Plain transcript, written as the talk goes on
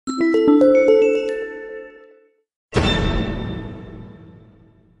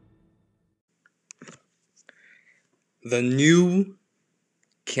The new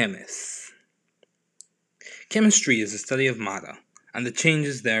Chemist. Chemistry is the study of matter and the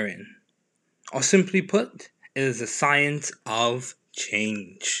changes therein. Or simply put, it is the science of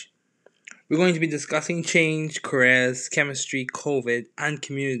change. We're going to be discussing change, careers, chemistry, COVID, and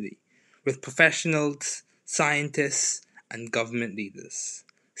community with professionals, scientists, and government leaders.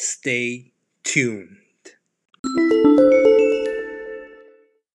 Stay tuned.